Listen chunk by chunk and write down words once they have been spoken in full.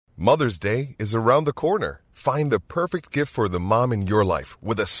Mother's Day is around the corner. Find the perfect gift for the mom in your life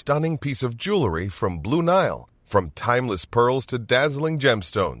with a stunning piece of jewelry from Blue Nile. From timeless pearls to dazzling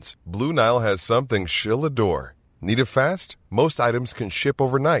gemstones, Blue Nile has something she'll adore. Need it fast? Most items can ship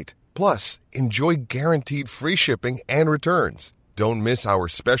overnight. Plus, enjoy guaranteed free shipping and returns. Don't miss our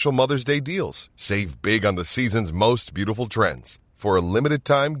special Mother's Day deals. Save big on the season's most beautiful trends. For a limited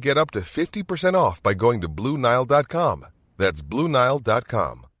time, get up to 50% off by going to BlueNile.com. That's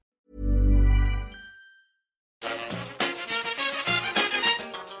BlueNile.com.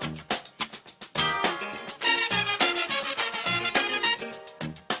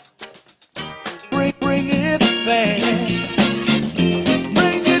 Bring it fast.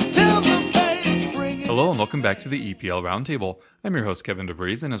 Bring it to the bank. Hello and welcome back to the EPL Roundtable. I'm your host, Kevin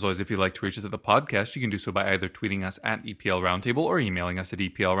DeVries, and as always, if you'd like to reach us at the podcast, you can do so by either tweeting us at EPL Roundtable or emailing us at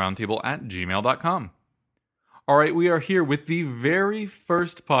eplroundtable@gmail.com. All right, we are here with the very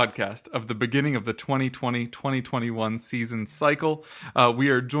first podcast of the beginning of the 2020-2021 season cycle. We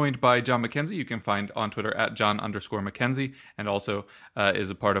are joined by John McKenzie. You can find on Twitter at John_McKenzie, and also is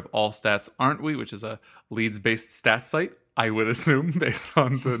a part of All Stats Aren't We, which is a Leeds-based stats site, I would assume, based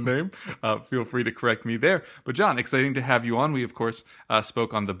on the name. Feel free to correct me there. But John, exciting to have you on. We, of course,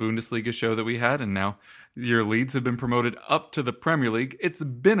 spoke on the Bundesliga show that we had, and now your Leeds have been promoted up to the Premier League. It's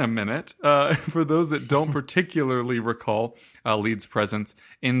been a minute. For those that don't particularly recall Leeds' presence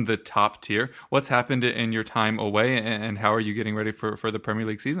in the top tier, what's happened in your time away, and how are you getting ready for the Premier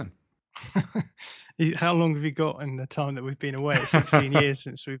League season? How long have you got in the time that we've been away? It's 16 years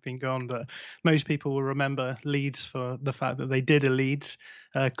since we've been gone, but most people will remember Leeds for the fact that they did a Leeds,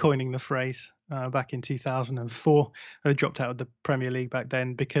 coining the phrase back in 2004. They dropped out of the Premier League back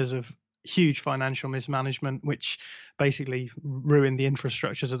then because of huge financial mismanagement, which basically ruined the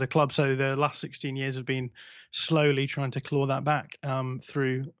infrastructures of the club. So the last 16 years have been slowly trying to claw that back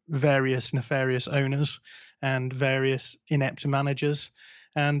through various nefarious owners and various inept managers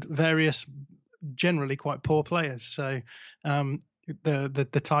and various generally quite poor players. So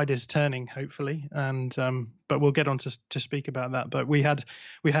the tide is turning, hopefully, and but we'll get on to speak about that. But we had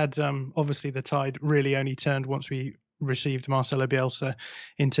obviously the tide really only turned once we received Marcelo Bielsa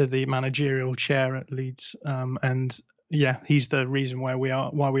into the managerial chair at Leeds, and yeah, he's the reason why we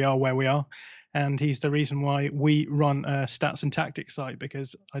are where we are. And he's the reason why we run a stats and tactics site,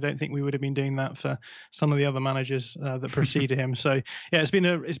 because I don't think we would have been doing that for some of the other managers that preceded him. So yeah, it's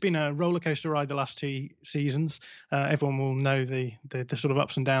been a roller coaster ride the last 2 seasons. Everyone will know the sort of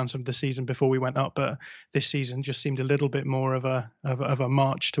ups and downs of the season before we went up, but this season just seemed a little bit more of a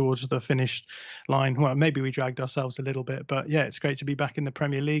march towards the finish line. Well, maybe we dragged ourselves a little bit, but yeah, it's great to be back in the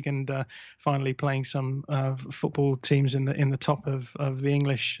Premier League and finally playing some football teams in the top of the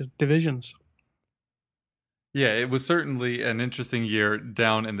English divisions. Yeah, it was certainly an interesting year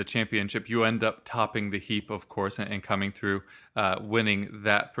down in the Championship. You end up topping the heap, of course, and coming through, winning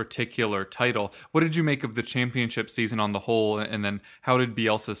that particular title. What did you make of the Championship season on the whole? And then how did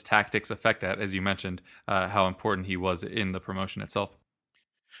Bielsa's tactics affect that? As you mentioned, how important he was in the promotion itself.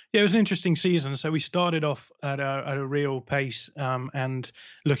 Yeah, it was an interesting season. So we started off at a real pace, and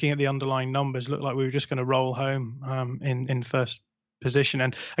looking at the underlying numbers, looked like we were just going to roll home in first position.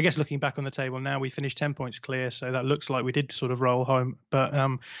 And I guess looking back on the table now, we finished 10 points clear, so that looks like we did sort of roll home. But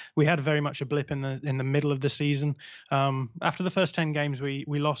we had very much a blip in the middle of the season. After the first 10 games, we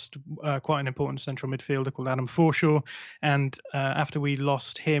lost quite an important central midfielder called Adam Forshaw, and after we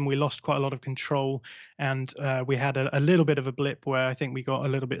lost him, we lost quite a lot of control, and we had a little bit of a blip where I think we got a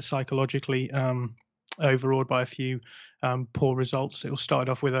little bit psychologically overawed by a few poor results. It all started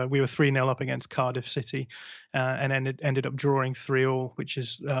off with we were 3-0 up against Cardiff City, and ended up drawing 3-3, which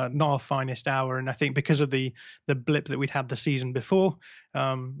is not our finest hour. And I think because of the blip that we'd had the season before,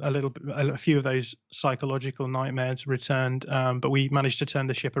 a few of those psychological nightmares returned. But we managed to turn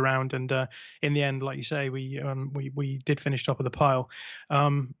the ship around, and in the end, like you say, we did finish top of the pile.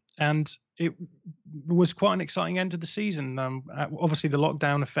 And it was quite an exciting end to the season. Obviously, the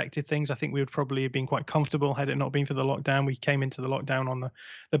lockdown affected things. I think we would probably have been quite comfortable had it not been for the lockdown. We came into the lockdown on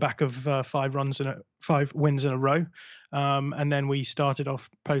the back of 5 wins in a row. And then we started off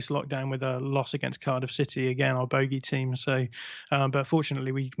post-lockdown with a loss against Cardiff City, again, our bogey team. So, but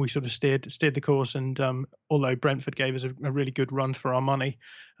fortunately, we sort of steered the course. And although Brentford gave us a really good run for our money,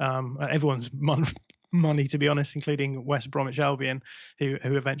 everyone's money, to be honest, including West Bromwich Albion, who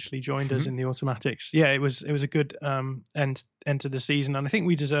eventually joined us in the automatics. Yeah, it was a good end to the season, and I think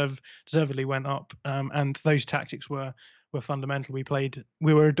we deservedly went up. And those tactics were were fundamental.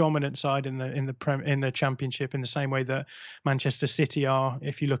 We were a dominant side in the Championship, in the same way that Manchester City are.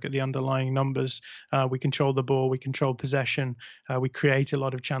 If you look at the underlying numbers, we control the ball, we control possession, we create a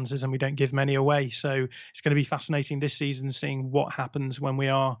lot of chances, and we don't give many away. So it's going to be fascinating this season seeing what happens when we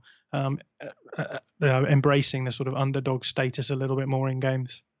are embracing the sort of underdog status a little bit more in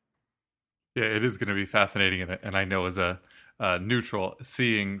games. Yeah, it is going to be fascinating, and I know as a neutral,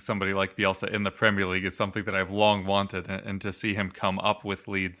 seeing somebody like Bielsa in the Premier League is something that I've long wanted, and to see him come up with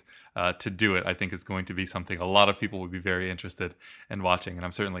Leeds to do it, I think is going to be something a lot of people would be very interested in watching, and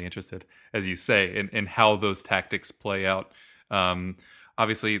I'm certainly interested, as you say, in how those tactics play out.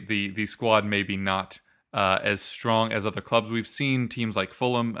 Obviously, the squad maybe not as strong as other clubs. We've seen teams like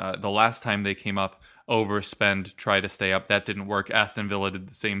Fulham, the last time they came up, overspend, try to stay up. That didn't work. Aston Villa did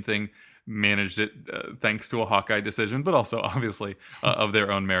the same thing, managed it thanks to a Hawkeye decision, but also obviously of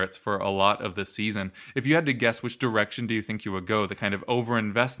their own merits for a lot of the season. If you had to guess, which direction do you think you would go? The kind of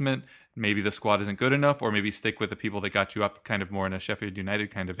overinvestment, maybe the squad isn't good enough, or maybe stick with the people that got you up, kind of more in a Sheffield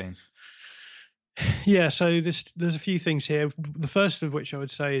United kind of vein? Yeah, so there's a few things here. The first of which I would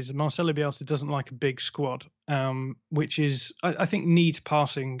say is Marcelo Bielsa doesn't like a big squad, which is, I think, needs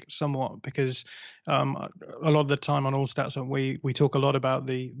passing somewhat, because a lot of the time on All Stats we talk a lot about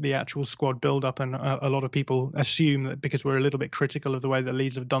the actual squad build-up, and a lot of people assume that because we're a little bit critical of the way that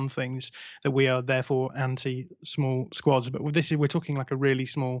Leeds have done things, that we are therefore anti-small squads. But with this, we're talking like a really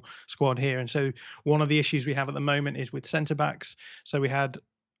small squad here. And so one of the issues we have at the moment is with centre-backs. So we had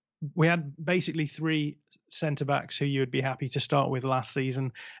basically 3 centre-backs who you would be happy to start with last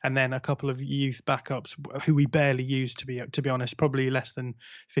season, and then a couple of youth backups who we barely used, to be honest, probably less than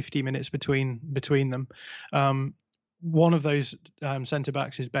 50 minutes between them. One of those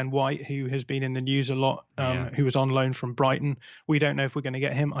centre-backs is Ben White, who has been in the news a lot, who was on loan from Brighton. We don't know if we're going to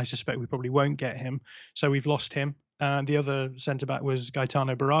get him. I suspect we probably won't get him. So we've lost him. The other centre-back was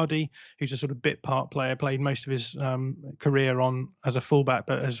Gaetano Berardi, who's a sort of bit part player, played most of his career on as a fullback,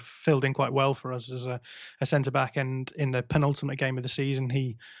 but has filled in quite well for us as a centre-back. And in the penultimate game of the season,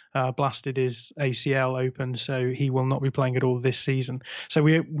 he blasted his ACL open, so he will not be playing at all this season. So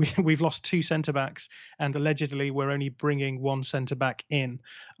we've lost 2 centre-backs, and allegedly we're only bringing 1 centre-back in,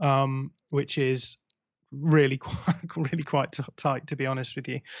 which is really quite tight, to be honest with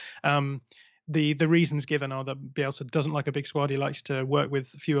you. The reasons given are that Bielsa doesn't like a big squad. He likes to work with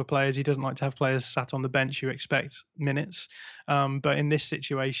fewer players. He doesn't like to have players sat on the bench who expect minutes. But in this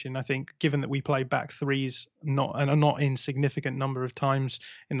situation, I think, given that we play back threes not in significant number of times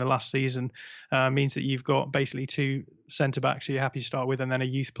in the last season, means that you've got basically 2 centre-backs who you're happy to start with, and then a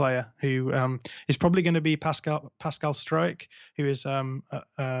youth player who is probably going to be Pascal Struijk, who is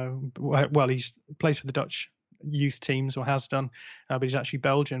he's plays for the Dutch youth teams, or has done, but he's actually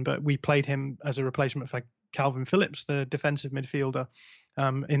Belgian. But we played him as a replacement for Calvin Phillips, the defensive midfielder,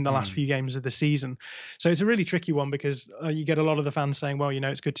 in the last few games of the season. So it's a really tricky one, because you get a lot of the fans saying, well,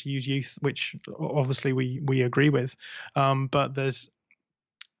 it's good to use youth, which obviously we agree with, but there's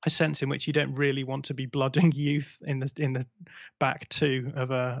a sense in which you don't really want to be blooding youth in the back 2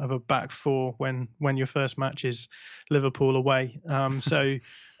 of a back 4 when your first match is Liverpool away. So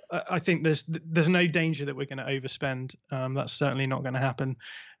I think there's no danger that we're going to overspend. That's certainly not going to happen.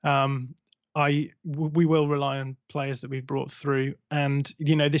 We will rely on players that we've brought through, and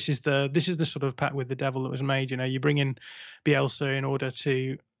this is the sort of pact with the devil that was made. You bring in Bielsa in order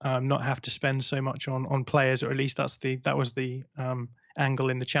to not have to spend so much on players, or at least that was the angle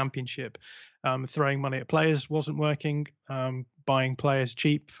in the Championship. Throwing money at players wasn't working. Buying players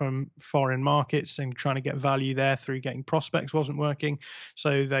cheap from foreign markets and trying to get value there through getting prospects wasn't working.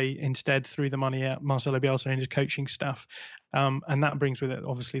 So they instead threw the money at Marcelo Bielsa and his coaching staff. And that brings with it,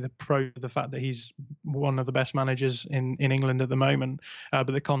 obviously, the fact that he's one of the best managers in England at the moment. But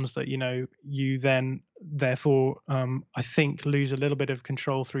the cons that, you then therefore, I think, lose a little bit of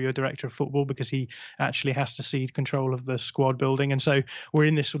control through your director of football, because he actually has to cede control of the squad building. And so we're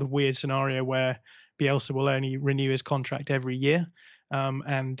in this sort of weird scenario where Bielsa will only renew his contract every year,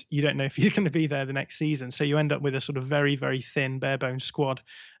 and you don't know if you're going to be there the next season. So you end up with a sort of very, very thin, bare-bones squad.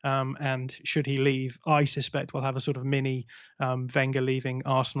 And should he leave, I suspect we'll have a sort of mini Wenger leaving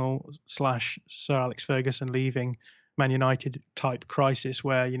Arsenal / Sir Alex Ferguson leaving Man United type crisis,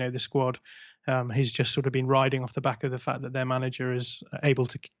 where, the squad has just sort of been riding off the back of the fact that their manager is able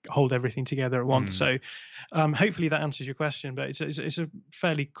to hold everything together at once. So hopefully that answers your question, but it's a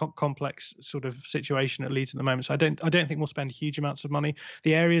fairly complex sort of situation at Leeds at the moment. So I don't think we'll spend huge amounts of money.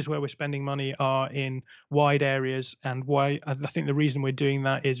 The areas where we're spending money are in wide areas, and why I think the reason we're doing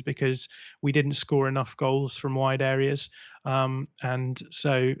that is because we didn't score enough goals from wide areas. And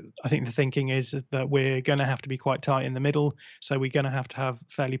so I think the thinking is that we're going to have to be quite tight in the middle. So we're going to have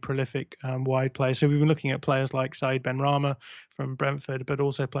fairly prolific wide players. So we've been looking at players like Said Benrahma from Brentford, but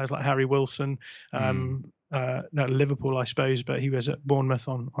also players like Harry Wilson, at Liverpool, I suppose, but he was at Bournemouth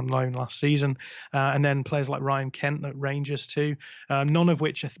on loan last season. And then players like Ryan Kent at Rangers too, none of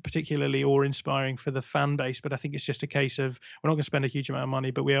which are particularly awe-inspiring for the fan base. But I think it's just a case of we're not going to spend a huge amount of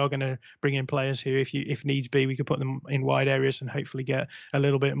money, but we are going to bring in players who, if needs be, we could put them in wide areas and hopefully get a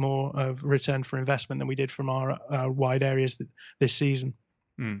little bit more of return for investment than we did from our wide areas this season.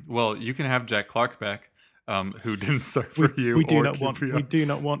 Well, you can have Jack Clark back. Who didn't start for you? We do not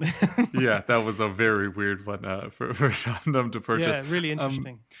want. Yeah, that was a very weird one for Tottenham to purchase. Yeah, really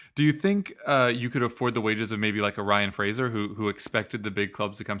interesting. Do you think you could afford the wages of maybe like a Ryan Fraser, who expected the big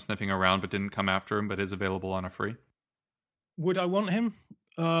clubs to come sniffing around but didn't come after him, but is available on a free? Would I want him?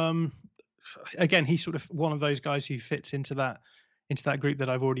 Again, he's sort of one of those guys who fits into that group that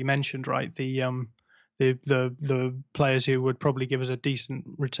I've already mentioned, right? The players who would probably give us a decent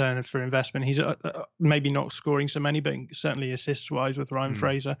return for investment. He's maybe not scoring so many, but certainly assists wise with Ryan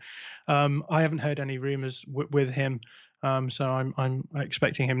Fraser. I haven't heard any rumours with him, so I'm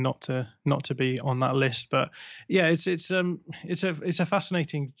expecting him not to be on that list. But yeah, it's a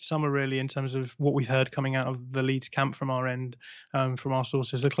fascinating summer really in terms of what we've heard coming out of the Leeds camp from our end, from our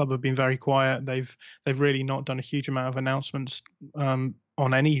sources. The club have been very quiet. They've really not done a huge amount of announcements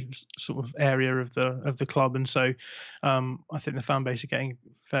on any sort of area of the club, and so I think the fan base are getting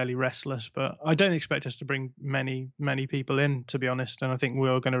fairly restless. But I don't expect us to bring many people in, to be honest. And I think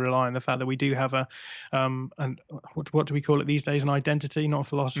we're going to rely on the fact that we do have and what do we call it these days? An identity, not a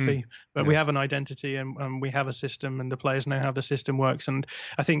philosophy, but we have an identity and we have a system, and the players know how the system works. And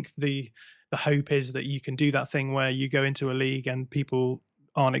I think the hope is that you can do that thing where you go into a league and people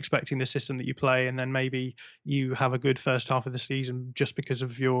aren't expecting the system that you play, and then maybe you have a good first half of the season just because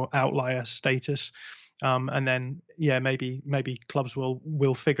of your outlier status, and then maybe clubs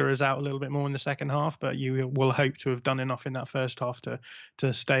will figure us out a little bit more in the second half, but you will hope to have done enough in that first half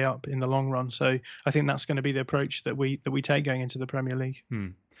to stay up in the long run. So I think that's going to be the approach that we take going into the Premier League.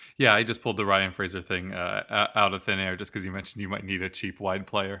 Yeah, I just pulled the Ryan Fraser thing out of thin air just because you mentioned you might need a cheap wide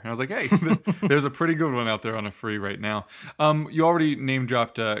player. And I was like, hey, there's a pretty good one out there on a free right now. You already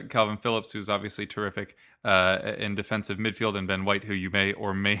name-dropped Calvin Phillips, who's obviously terrific in defensive midfield, and Ben White, who you may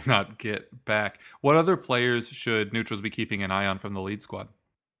or may not get back. What other players should neutrals be keeping an eye on from the Leeds squad?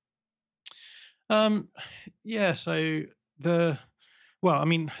 Well, I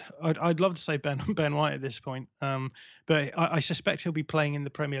mean, I'd love to say Ben White at this point, but I suspect he'll be playing in the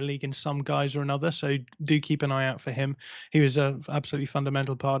Premier League in some guise or another. So do keep an eye out for him. He was an absolutely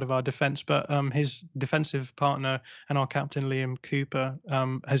fundamental part of our defence, but his defensive partner and our captain Liam Cooper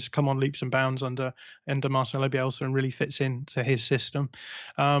has come on leaps and bounds under Marcelo Bielsa and really fits into his system.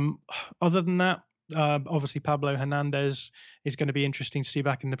 Other than that, obviously Pablo Hernandez is going to be interesting to see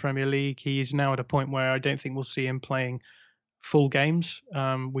back in the Premier League. He's now at a point where I don't think we'll see him playing full games.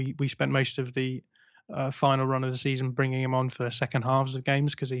 We spent most of the final run of the season bringing him on for second halves of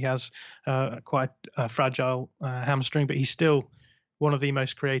games because he has quite a fragile hamstring, but he's still one of the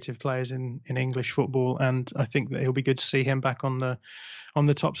most creative players in English football, and I think that it'll be good to see him back on the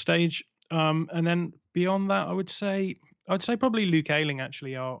top stage. And then beyond that, I would say probably Luke Ayling,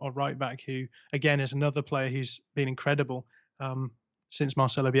 actually, our right back, who again is another player who's been incredible since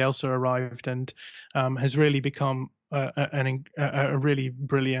Marcelo Bielsa arrived, and has really become a really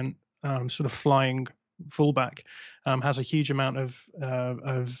brilliant sort of flying fullback. Has a huge amount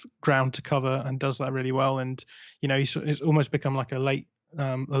of ground to cover and does that really well. And he's almost become like a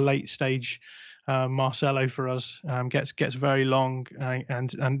late stage Marcelo for us. Gets very long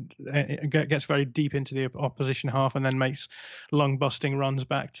and gets very deep into the opposition half, and then makes lung busting runs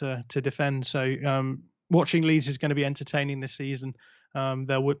back to defend. So watching Leeds is going to be entertaining this season.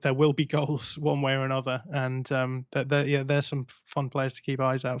 There will be goals one way or another, and there's some fun players to keep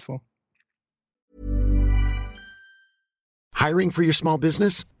eyes out for. Hiring for your small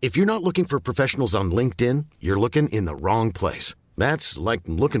business? If you're not looking for professionals on LinkedIn, you're looking in the wrong place. That's like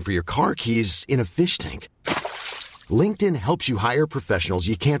looking for your car keys in a fish tank. LinkedIn helps you hire professionals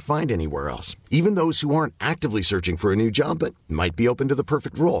you can't find anywhere else, even those who aren't actively searching for a new job but might be open to the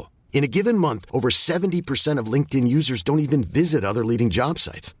perfect role. In a given month, over 70% of LinkedIn users don't even visit other leading job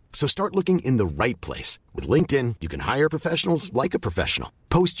sites. So start looking in the right place. With LinkedIn, you can hire professionals like a professional.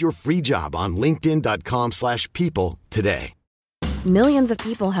 Post your free job on linkedin.com/people today. Millions of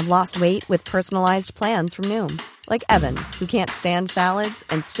people have lost weight with personalized plans from Noom. Like Evan, who can't stand salads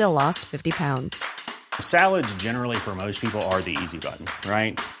and still lost 50 pounds. Salads generally for most people are the easy button,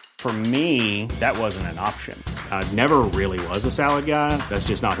 right? For me, that wasn't an option. I never really was a salad guy. That's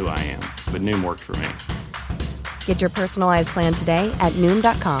just not who I am. But Noom worked for me. Get your personalized plan today at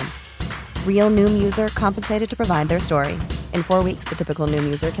Noom.com. Real Noom user compensated to provide their story. In 4 weeks, the typical Noom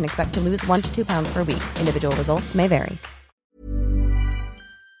user can expect to lose 1 to 2 pounds per week. Individual results may vary.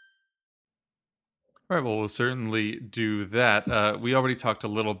 All right, well, we'll certainly do that. We already talked a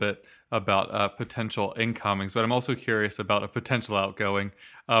little bit about potential incomings, but I'm also curious about a potential outgoing,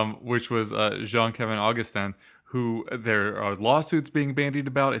 which was Jean-Kevin Augustin, who there are lawsuits being bandied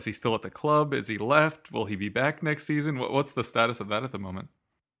about. Is he still at the club? Is he left? Will he be back next season? What's the status of that at the moment?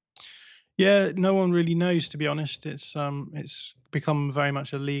 Yeah, no one really knows, to be honest. It's become very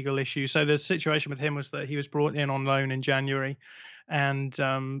much a legal issue. So the situation with him was that he was brought in on loan in January and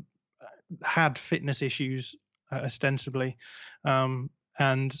had fitness issues ostensibly,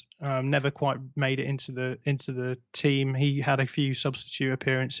 and never quite made it into the team. He had a few substitute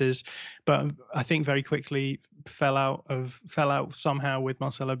appearances, but I think very quickly fell out somehow with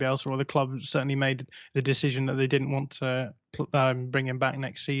Marcelo Bielsa, or the club certainly made the decision that they didn't want to bring him back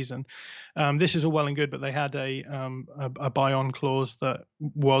next season. This is all well and good, but they had a buy-on clause that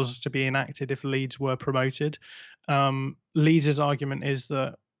was to be enacted if Leeds were promoted. Leeds' argument is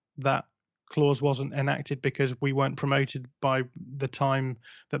that clause wasn't enacted because we weren't promoted by the time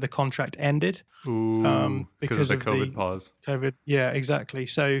that the contract ended. Because of the COVID pause. Yeah, exactly.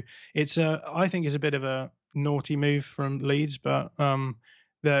 So I think it's a bit of a naughty move from Leeds, but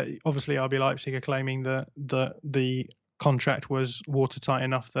obviously RB Leipzig are claiming that the contract was watertight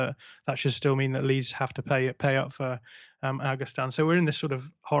enough that should still mean that Leeds have to pay up for Augustin. So we're in this sort of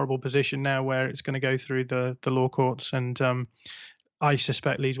horrible position now where it's going to go through the law courts, and I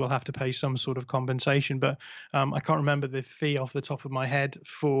suspect Leeds will have to pay some sort of compensation, but I can't remember the fee off the top of my head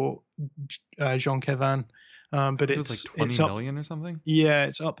for Jean-Kevin. But it was like 20 million or something? Yeah,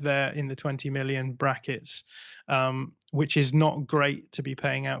 it's up there in the 20 million brackets, which is not great to be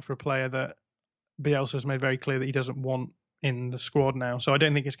paying out for a player that Bielsa has made very clear that he doesn't want in the squad now. So I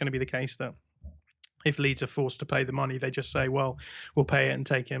don't think it's going to be the case that if Leeds are forced to pay the money, they just say, well, we'll pay it and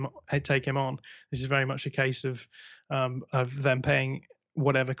take him on. This is very much a case of them paying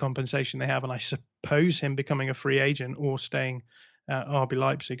whatever compensation they have, and I suppose him becoming a free agent or staying at RB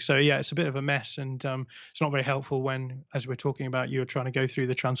Leipzig. So yeah, it's a bit of a mess, and it's not very helpful when, as we're talking about, you're trying to go through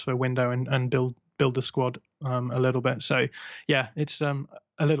the transfer window and build the squad a little bit. So yeah, it's a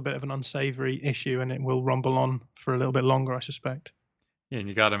little bit of an unsavory issue, and it will rumble on for a little bit longer, I suspect. Yeah, and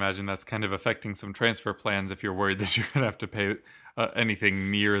you got to imagine that's kind of affecting some transfer plans if you're worried that you're going to have to pay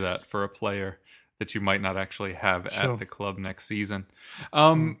anything near that for a player that you might not actually have at the club next season.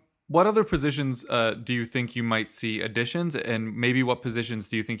 What other positions do you think you might see additions, and maybe what positions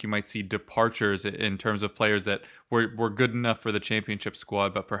do you think you might see departures in terms of players that were good enough for the championship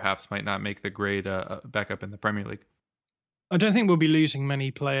squad but perhaps might not make the grade back up in the Premier League? I don't think we'll be losing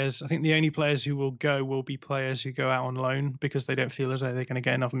many players. I think the only players who will go will be players who go out on loan because they don't feel as though they're going to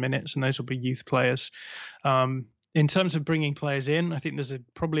get enough minutes, and those will be youth players. In terms of bringing players in, I think there's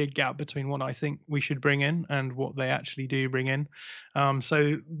probably a gap between what I think we should bring in and what they actually do bring in.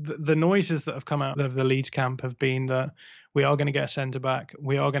 So the noises that have come out of the Leeds camp have been that we are going to get a centre-back,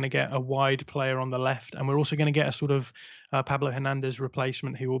 we are going to get a wide player on the left, and we're also going to get a sort of Pablo Hernandez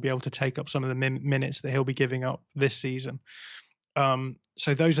replacement who will be able to take up some of the minutes that he'll be giving up this season.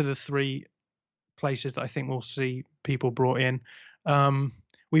 So those are the three places that I think we'll see people brought in.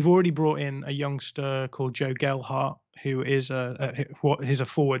 We've already brought in a youngster called Joe Gelhardt, who is a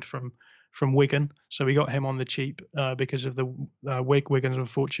forward from Wigan. So we got him on the cheap because of the Wigan's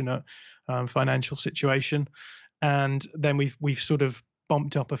unfortunate financial situation. And then we've sort of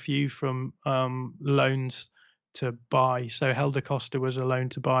bumped up a few from loans to buy. So Helder Costa was a loan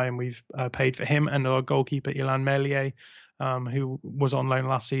to buy, and we've paid for him. And our goalkeeper Ilan Meslier, who was on loan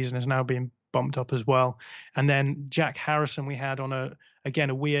last season, is now being bumped up as well. And then Jack Harrison we had on a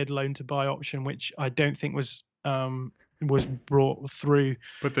weird loan to buy option, which I don't think was brought through.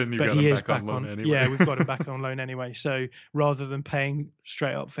 But then you got him back on loan anyway. Yeah, we've got him back on loan anyway. So rather than paying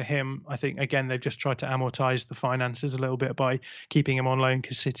straight up for him, I think again they've just tried to amortize the finances a little bit by keeping him on loan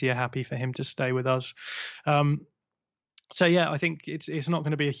because City are happy for him to stay with us. So yeah, I think it's not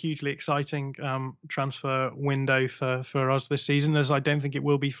going to be a hugely exciting transfer window for us this season, as I don't think it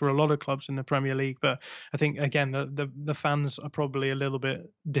will be for a lot of clubs in the Premier League. But I think again the fans are probably a little bit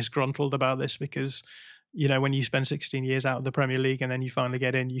disgruntled about this because, you know, when you spend 16 years out of the Premier League and then you finally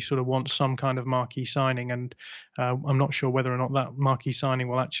get in, you sort of want some kind of marquee signing, and I'm not sure whether or not that marquee signing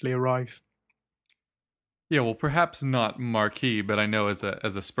will actually arrive. Yeah, well, perhaps not marquee, but I know as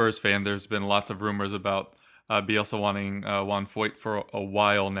a Spurs fan, there's been lots of rumors about Bielsa wanting Juan Foyth for a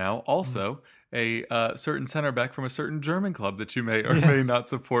while now. Also, a certain center back from a certain German club that you may or may not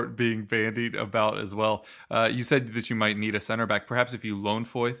support being bandied about as well. You said that you might need a center back. Perhaps if you loan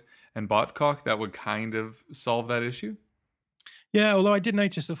Foyth and bought Koch, that would kind of solve that issue? Yeah, although I did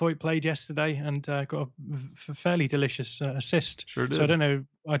notice that Foyt played yesterday and got a fairly delicious assist. Sure did. So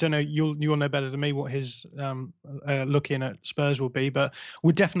I don't know. You'll know better than me what his look-in at Spurs will be, but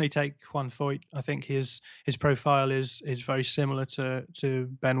we'll definitely take Juan Foyt. I think his profile is very similar to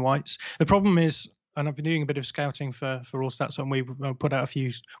Ben White's. The problem is, and I've been doing a bit of scouting for All Stats on. We put out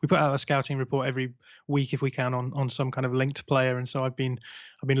a scouting report every week if we can on some kind of linked player, and so I've been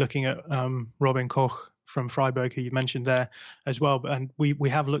looking at Robin Koch from Freiburg, who you mentioned there as well. And we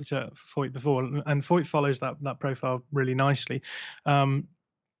have looked at Foyt before, and Foyt follows that profile really nicely. So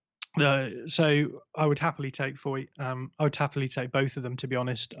I would happily take Foyt. I would happily take both of them, to be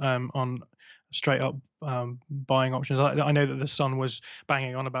honest, on straight up buying options. I know that the Sun was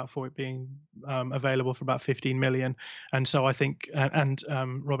banging on about Foyt being available for about 15 million, and so I think and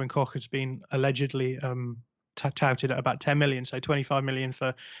Robin Koch has been allegedly touted at about 10 million, so 25 million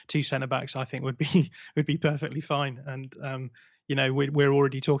for two centre backs I think would be perfectly fine. And we're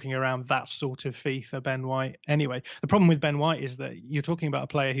already talking around that sort of fee for Ben White anyway. The problem with Ben White is that you're talking about a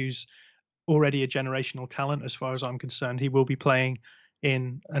player who's already a generational talent as far as I'm concerned. He will be playing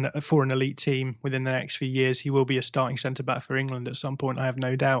for an elite team within the next few years. He will be a starting centre back for England at some point, I have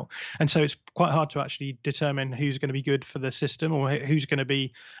no doubt. And so it's quite hard to actually determine who's going to be good for the system or who's going to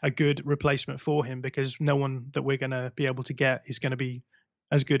be a good replacement for him, because no one that we're going to be able to get is going to be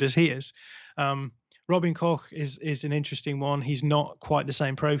as good as he is. Robin Koch is an interesting one. He's not quite the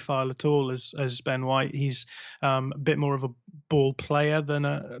same profile at all as Ben White. He's a bit more of a ball player than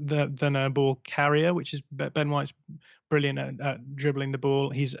a ball carrier, which is Ben White's brilliant at dribbling the ball.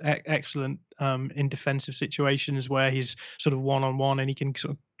 He's excellent in defensive situations where he's sort of one-on-one and he can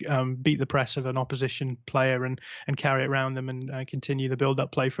sort of beat the press of an opposition player and carry it around them and continue the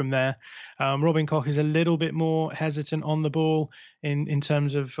build-up play from there. Robin Koch is a little bit more hesitant on the ball in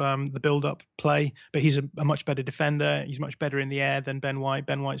terms of the build-up play, but he's a much better defender. He's much better in the air than Ben White.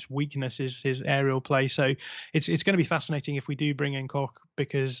 Ben White's weakness is his aerial play. So it's going to be fascinating if we do bring in Koch,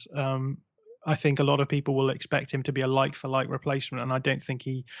 because I think a lot of people will expect him to be a like-for-like replacement, and I don't think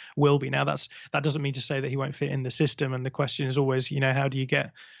he will be. Now, that doesn't mean to say that he won't fit in the system, and the question is always, how do you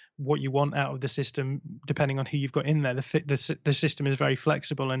get what you want out of the system depending on who you've got in there. The system is very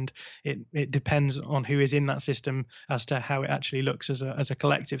flexible, and it depends on who is in that system as to how it actually looks as a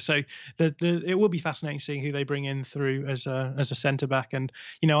collective. So it will be fascinating seeing who they bring in through as a centre back. And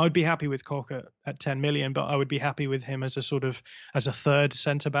I'd be happy with Koch at 10 million, but I would be happy with him as a third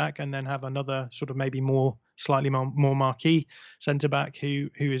centre back, and then have another sort of maybe slightly more marquee centre back who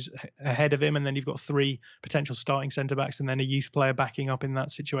is ahead of him, and then you've got three potential starting centre backs and then a youth player backing up in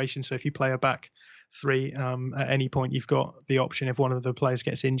that situation. So if you play a back three, at any point you've got the option if one of the players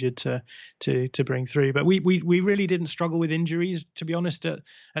gets injured to bring through. But we really didn't struggle with injuries, to be honest, at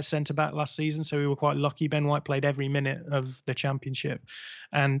centre back last season, so we were quite lucky. Ben White played every minute of the championship,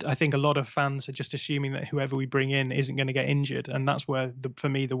 and I think a lot of fans are just assuming that whoever we bring in isn't going to get injured, and that's where for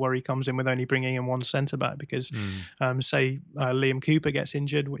me the worry comes in with only bringing in one centre back, because say Liam Cooper gets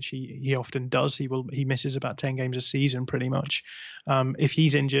injured, which he often does. He misses about 10 games a season pretty much. If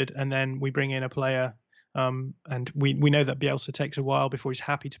he's injured and then we bring in a player, and we know that Bielsa takes a while before he's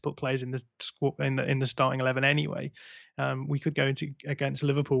happy to put players in the squad in the starting 11 anyway. We could go against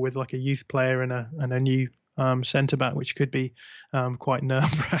Liverpool with like a youth player and a new centre back, which could be quite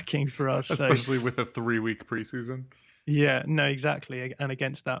nerve-wracking for us, especially with a 3-week preseason. Yeah, no, exactly, and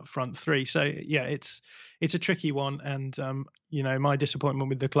against that front three. So yeah, it's a tricky one, and my disappointment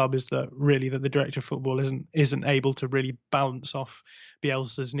with the club is that the director of football isn't able to really balance off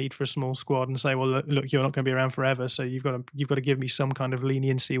Bielsa's need for a small squad and say, well, look, you're not going to be around forever, so you've got to give me some kind of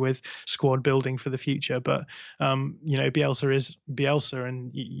leniency with squad building for the future. But Bielsa is Bielsa,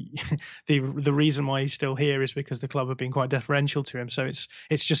 and the reason why he's still here is because the club have been quite deferential to him. So it's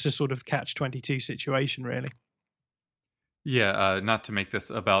just a sort of catch-22 situation, really. Yeah, not to make this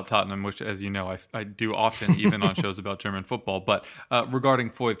about Tottenham, which, as you know, I do often, even on shows about German football. But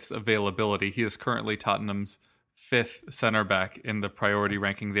regarding Foyth's availability, he is currently Tottenham's 5th center back in the priority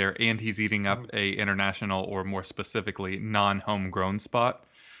ranking there, and he's eating up a international, or more specifically, non-homegrown spot.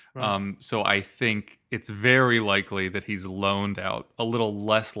 Right. So I think it's very likely that he's loaned out, a little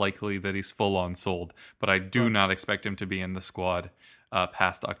less likely that he's full-on sold. But I do not expect him to be in the squad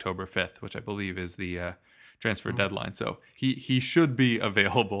past October 5th, which I believe is the transfer deadline. So he should be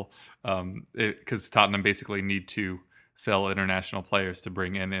available, because Tottenham basically need to sell international players to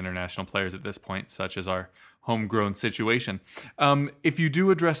bring in international players at this point, such as our homegrown situation. If you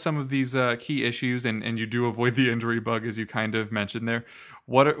do address some of these key issues and you do avoid the injury bug, as you kind of mentioned there,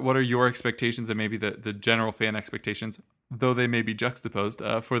 what are your expectations and maybe the general fan expectations, though they may be juxtaposed,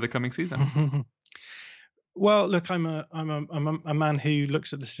 for the coming season? Well, look, I'm a man who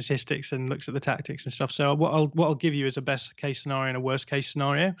looks at the statistics and looks at the tactics and stuff. So what I'll give you is a best case scenario and a worst case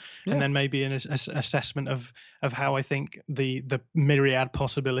scenario, and then maybe an assessment of how I think the myriad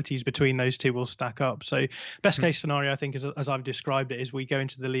possibilities between those two will stack up. So best case scenario, I think, is, as I've described it, is we go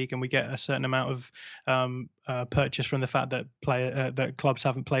into the league and we get a certain amount of purchase from the fact that that clubs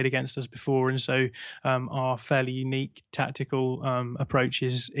haven't played against us before, and so our fairly unique tactical approach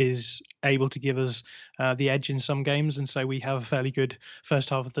is able to give us the edge in some games, and so we have a fairly good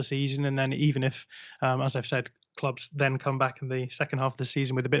first half of the season. And then even if, as I've said, clubs then come back in the second half of the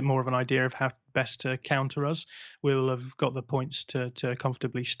season with a bit more of an idea of how best to counter us, we'll have got the points to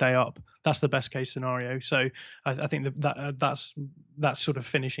comfortably stay up. That's the best case scenario. So I think that's sort of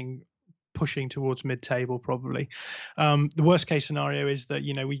finishing, pushing towards mid-table probably. The worst case scenario is that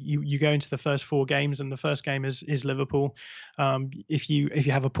you go into the first 4 games and the first game is Liverpool. If you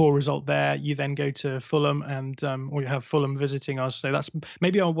have a poor result there, you then go to Fulham and or you have Fulham visiting us. So that's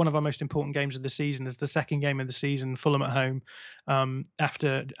maybe one of our most important games of the season. Is the second game of the season, Fulham at home,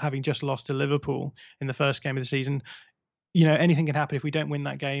 after having just lost to Liverpool in the first game of the season. Anything can happen if we don't win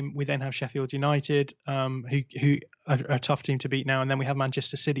that game. We then have Sheffield United, who are a tough team to beat now, and then we have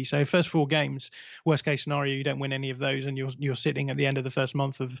Manchester City. So first 4 games, worst case scenario, you don't win any of those, and you're sitting at the end of the first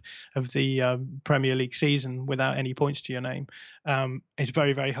month of the Premier League season without any points to your name. It's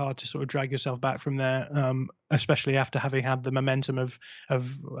very, very hard to sort of drag yourself back from there, especially after having had the momentum of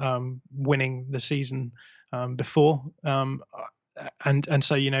winning the season before. And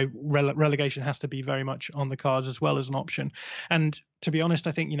so relegation has to be very much on the cards as well as an option. And to be honest,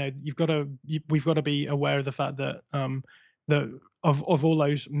 I think we've got to be aware of the fact that of all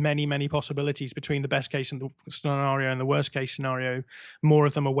those many possibilities between the best case scenario and the worst case scenario, more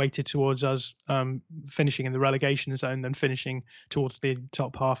of them are weighted towards us finishing in the relegation zone than finishing towards the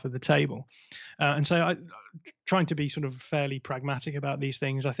top half of the table. And so trying to be sort of fairly pragmatic about these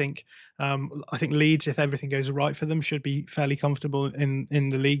things, I think Leeds, if everything goes right for them, should be fairly comfortable in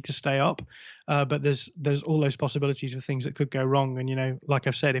the league to stay up. But there's all those possibilities of things that could go wrong. And like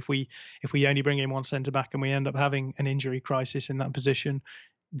I've said, if we only bring in one centre back and we end up having an injury crisis in that position,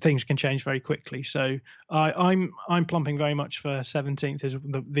 things can change very quickly. So I'm plumping very much for 17th is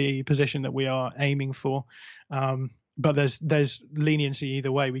the position that we are aiming for. But there's leniency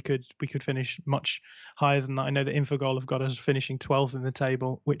either way. We could finish much higher than that. I know that Infogol have got us finishing 12th in the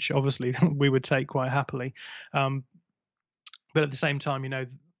table, which obviously we would take quite happily. But at the same time,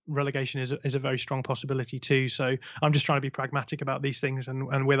 relegation is a very strong possibility too. So I'm just trying to be pragmatic about these things,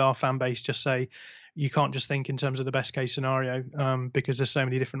 and with our fan base, just say you can't just think in terms of the best case scenario, because there's so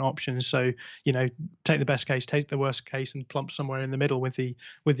many different options. So take the best case, take the worst case, and plump somewhere in the middle with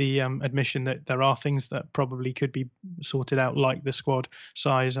the admission that there are things that probably could be sorted out, like the squad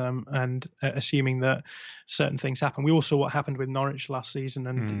size, and assuming that certain things happen. We all saw what happened with Norwich last season,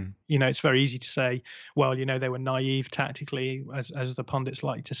 and it's very easy to say, well, they were naive tactically, as the pundits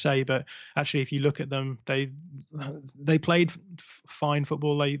like to say, but actually if you look at them, they played fine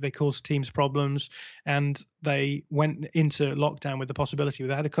football. They caused teams problems, and they went into lockdown with the possibility.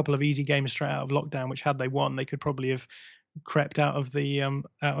 They had a couple of easy games straight out of lockdown, which had they won, they could probably have crept out of the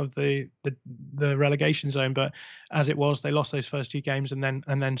relegation zone. But as it was, they lost those first 2 games and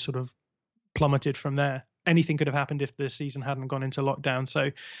then sort of plummeted from there. Anything could have happened if the season hadn't gone into lockdown.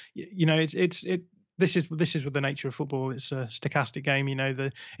 So this is with the nature of football. It's a stochastic game.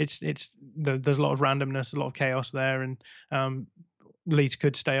 There's a lot of randomness, a lot of chaos there, and Leeds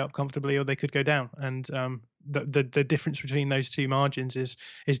could stay up comfortably or they could go down. And the difference between those two margins is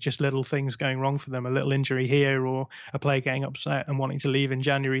just little things going wrong for them, a little injury here, or a player getting upset and wanting to leave in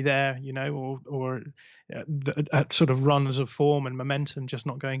January there, or sort of runs of form and momentum just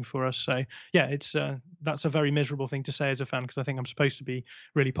not going for us. So yeah, it's that's a very miserable thing to say as a fan, because I think I'm supposed to be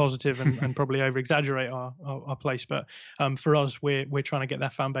really positive and probably over exaggerate our place. But for us, we're trying to get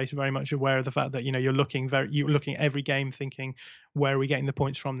that fan base very much aware of the fact that you're looking at every game thinking, where are we getting the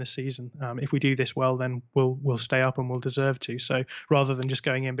points from this season? If we do this well, then we'll stay up and we'll deserve to. So rather than just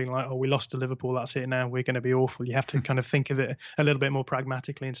going in being like, oh, we lost to Liverpool, that's it now, we're going to be awful, you have to kind of think of it a little bit more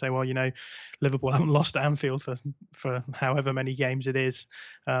pragmatically and say, well, Liverpool haven't lost at Anfield for however many games it is,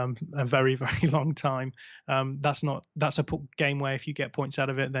 a very, very long time. That's a game where if you get points out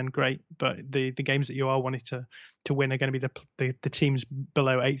of it, then great. But the games that you are wanting to win are going to be the teams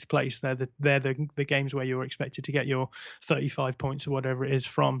below 8th place. They're the games where you're expected to get your 35 points or whatever it is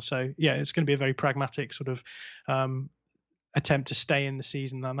from. So yeah, it's going to be a very pragmatic sort of of attempt to stay in the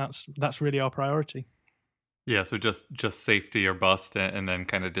season, then that's really our priority. Yeah, so just safety or bust, and then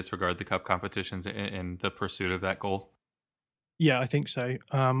kind of disregard the cup competitions in the pursuit of that goal. Yeah, I think so.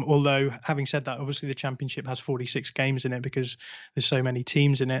 Although, having said that, obviously the championship has 46 games in it because there's so many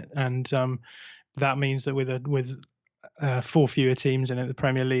teams in it, and that means that with 4 fewer teams in it, the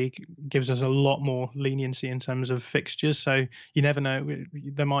Premier League gives us a lot more leniency in terms of fixtures. So you never know.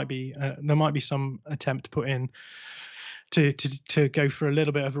 There might be some attempt to put in to go for a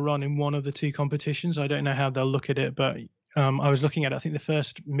little bit of a run in one of the 2 competitions. I don't know how they'll look at it, but I was looking at it. I think the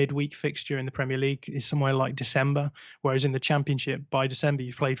first midweek fixture in the Premier League is somewhere like December, whereas in the Championship, by December,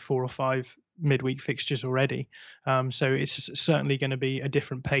 you've played 4 or 5 midweek fixtures already. So it's certainly going to be a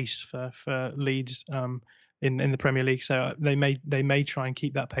different pace for Leeds in the Premier League. So they may try and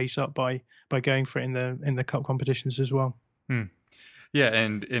keep that pace up by going for it in the cup competitions as well. Yeah,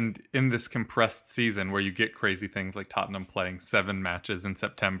 and in this compressed season where you get crazy things like Tottenham playing 7 matches in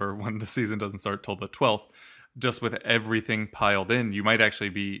September when the season doesn't start till the 12th, just with everything piled in, you might actually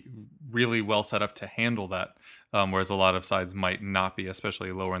be really well set up to handle that, whereas a lot of sides might not be,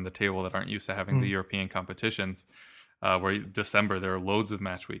 especially lower in the table that aren't used to having the European competitions, where December there are loads of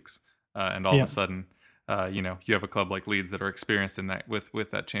match weeks, and all of a sudden, you have a club like Leeds that are experienced in that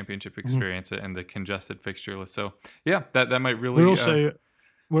with that championship experience and the congested fixture list. So yeah, that might really.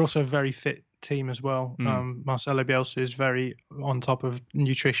 We're also a very fit team as well. Marcelo Bielsa is very on top of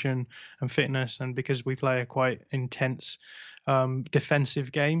nutrition and fitness, and because we play a quite intense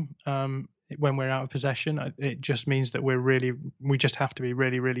defensive game when we're out of possession, it just means that we just have to be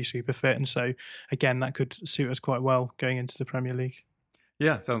really, really super fit. And so again, that could suit us quite well going into the Premier League.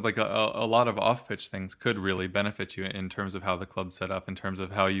 Yeah, it sounds like a lot of off-pitch things could really benefit you in terms of how the club's set up, in terms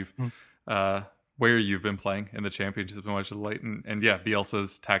of how you've where you've been playing in the Championship has been much of late, and yeah,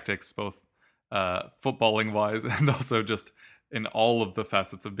 Bielsa's tactics, both footballing wise and also just in all of the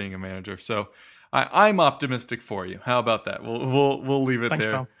facets of being a manager. So I'm optimistic for you. How about that? We'll leave it Thanks,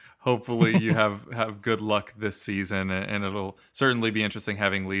 there. Tom. Hopefully you have good luck this season, and it'll certainly be interesting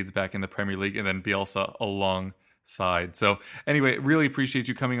having Leeds back in the Premier League and then Bielsa alongside. So anyway, really appreciate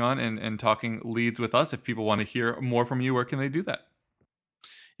you coming on and talking Leeds with us. If people want to hear more from you, where can they do that?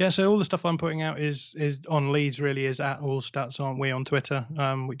 Yeah, so all the stuff I'm putting out is on Leeds, really, is at All Stats, aren't we, on Twitter,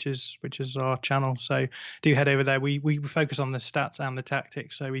 which is our channel. So do head over there. We focus on the stats and the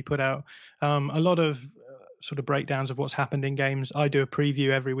tactics. So we put out a lot of sort of breakdowns of what's happened in games. I do a preview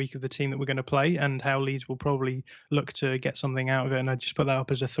every week of the team that we're going to play and how Leeds will probably look to get something out of it. And I just put that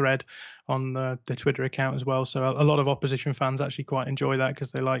up as a thread on the Twitter account as well. So a lot of opposition fans actually quite enjoy that because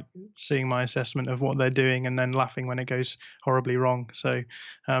they like seeing my assessment of what they're doing and then laughing when it goes horribly wrong. So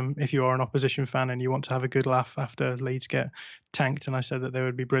if you are an opposition fan and you want to have a good laugh after Leeds get tanked, and I said that they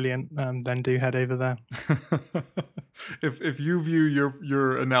would be brilliant, then do head over there. If you view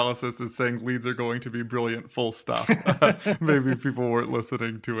your analysis as saying Leeds are going to be brilliant, full stop, maybe people weren't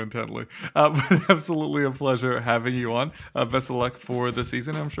listening too intently. But absolutely a pleasure having you on. Best of luck for the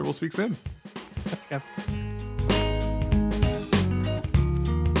season. I'm sure we'll speak soon. Yeah.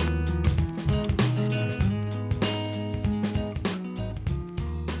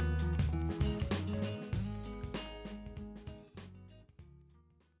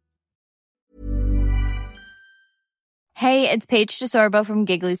 Hey, it's Paige DeSorbo from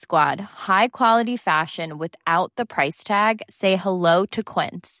Giggly Squad. High quality fashion without the price tag. Say hello to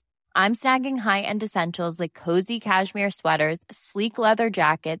Quince. I'm snagging high-end essentials like cozy cashmere sweaters, sleek leather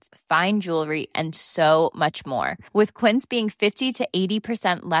jackets, fine jewelry, and so much more. With Quince being 50 to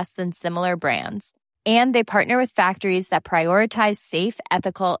 80% less than similar brands. And they partner with factories that prioritize safe,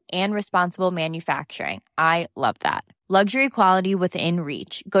 ethical, and responsible manufacturing. I love that. Luxury quality within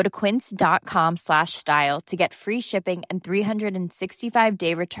reach. Go to quince.com/style to get free shipping and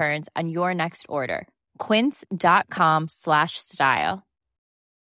 365-day returns on your next order. Quince.com/style.